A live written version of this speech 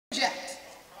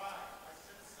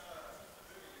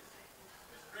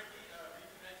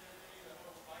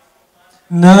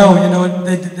No, you know,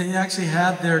 they actually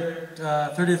had their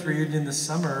 30th reunion this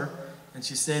summer, and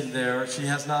she stayed there. She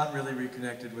has not really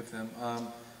reconnected with them.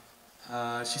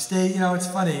 She stayed, you know, it's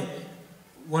funny.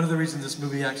 One of the reasons this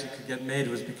movie actually could get made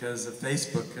was because of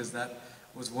Facebook, because that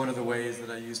was one of the ways that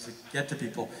I used to get to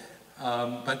people.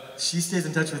 But she stays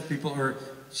in touch with people, or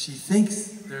she thinks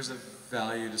there's a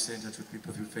value to stay in touch with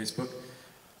people through Facebook.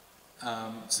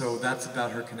 So that's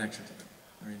about her connection to them.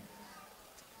 I mean,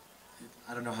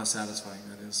 I don't know how satisfying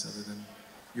that is, other than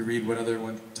you read what other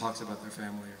one talks about their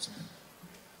family or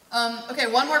something.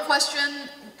 Okay, one more question,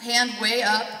 hand way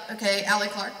up. Okay, Allie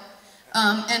Clark.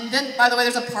 And then, by the way,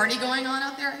 there's a party going on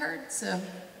out there, I heard, so.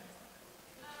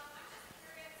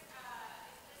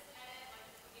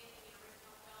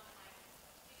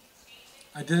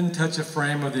 I didn't touch a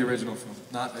frame of the original film,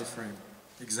 not a frame.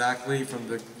 Exactly from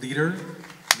the leader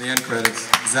to the end credits,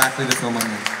 exactly the film I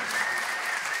made.